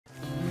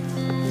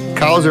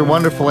Cows are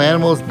wonderful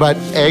animals, but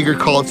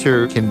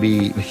agriculture can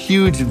be a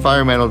huge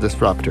environmental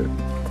disruptor.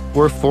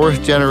 We're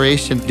fourth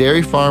generation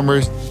dairy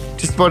farmers.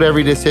 Just about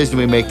every decision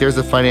we make, there's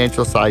a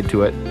financial side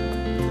to it.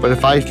 But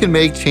if I can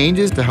make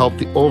changes to help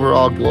the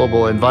overall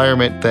global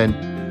environment,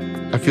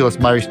 then I feel it's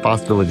my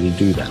responsibility to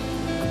do that.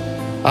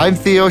 I'm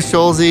Theo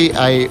Scholze.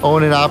 I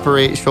own and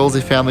operate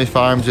Scholze Family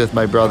Farms with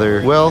my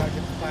brother, Will.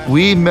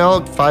 We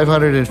milk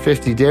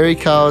 550 dairy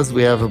cows.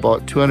 We have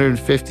about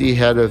 250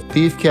 head of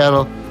beef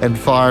cattle and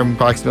farm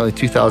approximately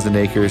 2,000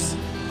 acres.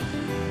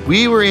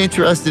 We were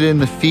interested in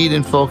the Feed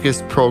and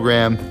Focus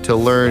program to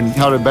learn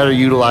how to better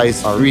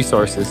utilize our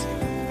resources.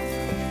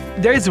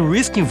 There is a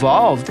risk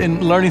involved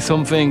in learning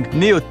something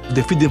new.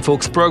 The Feed and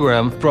Focus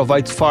program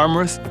provides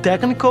farmers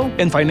technical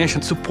and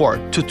financial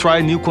support to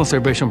try new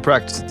conservation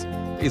practices.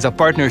 It's a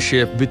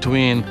partnership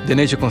between the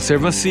Nature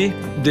Conservancy,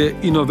 the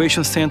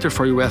Innovation Center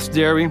for U.S.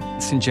 Dairy,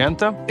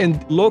 Syngenta,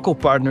 and local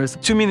partners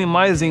to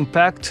minimize the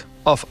impact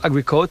of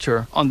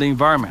agriculture on the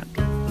environment.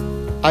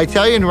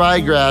 Italian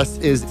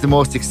ryegrass is the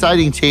most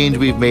exciting change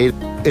we've made.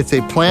 It's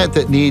a plant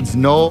that needs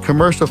no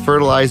commercial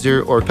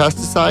fertilizer or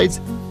pesticides.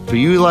 We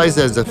utilize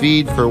it as a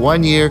feed for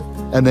 1 year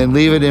and then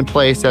leave it in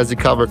place as a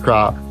cover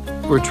crop.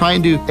 We're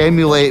trying to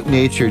emulate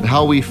nature and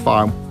how we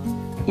farm.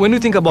 When you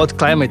think about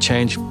climate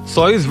change,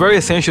 soil is very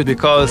essential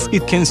because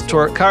it can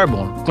store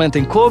carbon.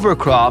 Planting cover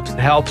crops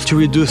helps to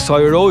reduce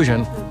soil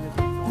erosion.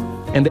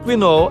 And we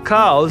know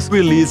cows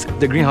release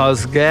the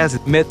greenhouse gas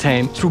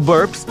methane through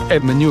burps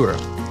and manure.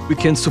 We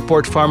can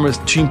support farmers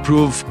to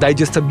improve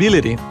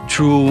digestibility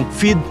through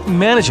feed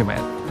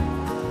management.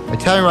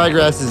 Italian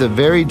ryegrass is a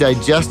very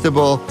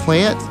digestible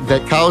plant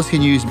that cows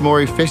can use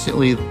more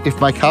efficiently.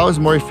 If my cow is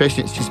more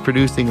efficient, she's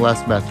producing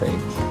less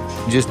methane.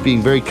 Just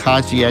being very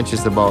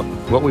conscientious about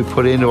what we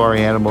put into our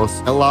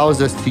animals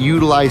allows us to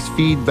utilize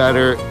feed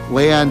better,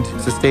 land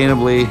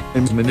sustainably,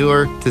 and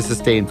manure to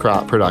sustain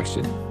crop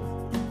production.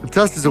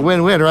 To us, it's a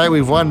win-win, right?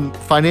 We've won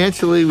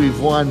financially, we've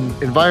won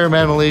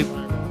environmentally.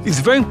 It's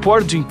very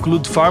important to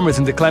include farmers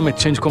in the climate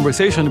change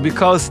conversation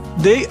because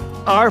they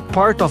are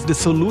part of the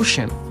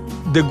solution.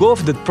 The goal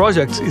of the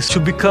project is to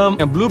become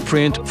a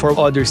blueprint for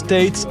other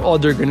states,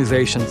 other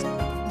organizations.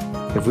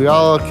 If we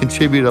all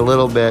contribute a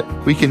little bit,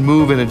 we can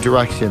move in a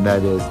direction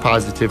that is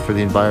positive for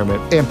the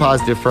environment and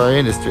positive for our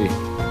industry.